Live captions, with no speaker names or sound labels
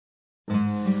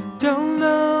Don't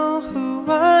know who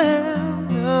I am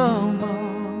no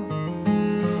more.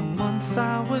 Once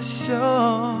I was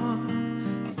sure,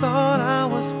 thought I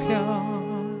was pure.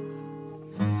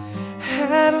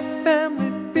 Had a family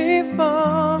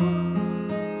before,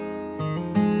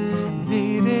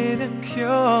 needed a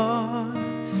cure.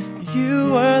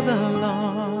 You were the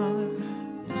Lord.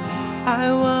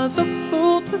 I was a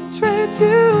fool to trade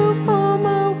you for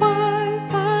my wife.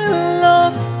 I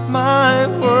lost my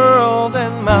world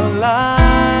and my life.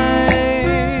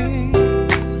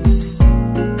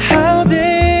 How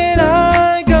did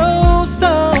I go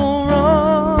so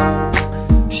wrong?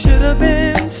 Should have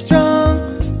been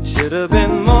strong, should have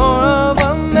been more of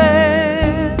a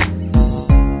man.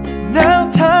 Now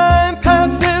time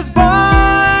passes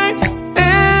by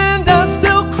and I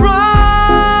still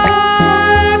cry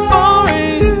for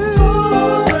you,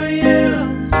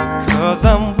 'cause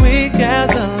I'm weak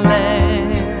as a lamb.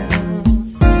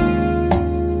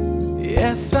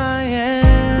 Yes, I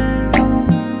am.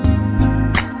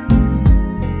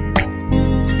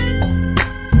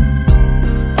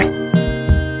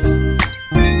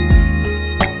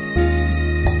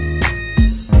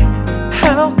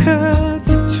 How could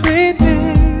you treat me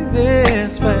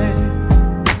this way?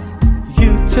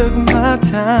 You took my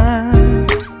time,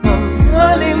 my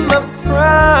money, my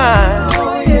pride.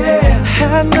 Oh yeah,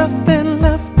 had nothing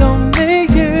left, only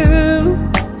you.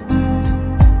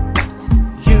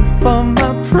 You for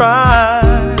my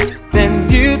pride, then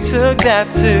you took that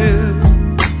too.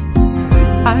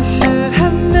 I should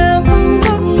have never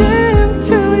looked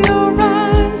into your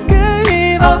eyes,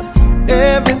 gave up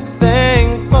everything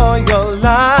for your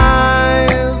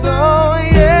lies. Oh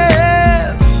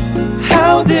yeah,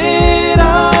 how did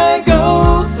I go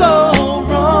so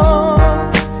wrong?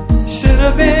 Should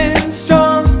have been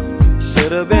strong,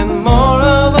 should have been more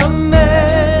of a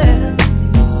man.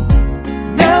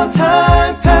 Now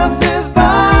time passes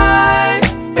by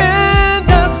and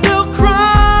I still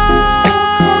cry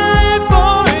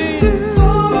for you,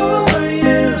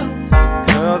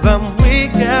 'cause I'm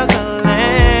weak as a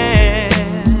lamb.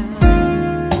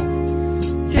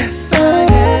 Yes, I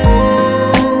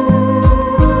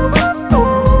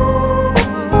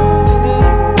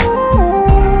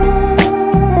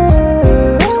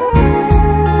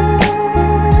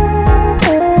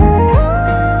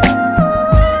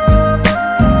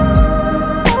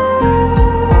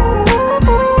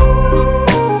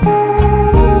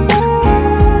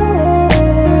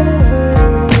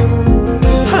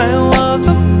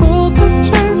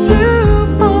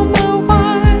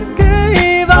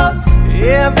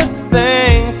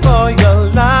for your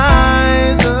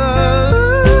lies.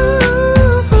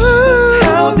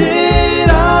 How did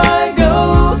I go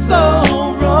so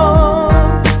wrong?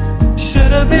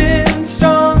 Should have been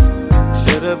strong,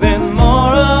 should have been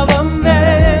more of a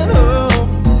man.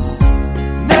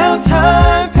 Now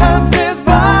time passes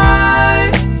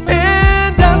by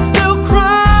and I still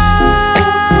cry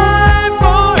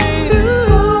for you,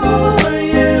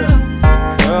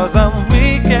 'cause I'm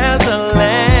weak as a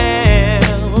lamb.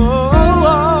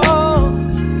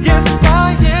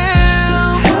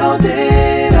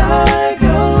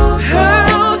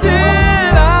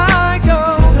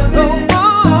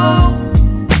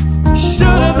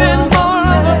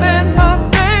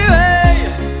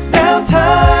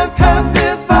 Time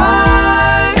passes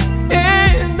by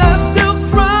and I still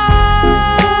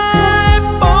cry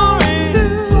for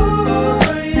you,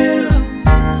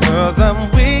 'cause I'm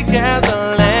weak as a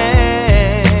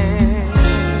lamb.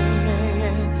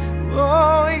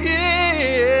 Oh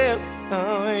yeah,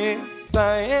 oh yes I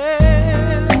am.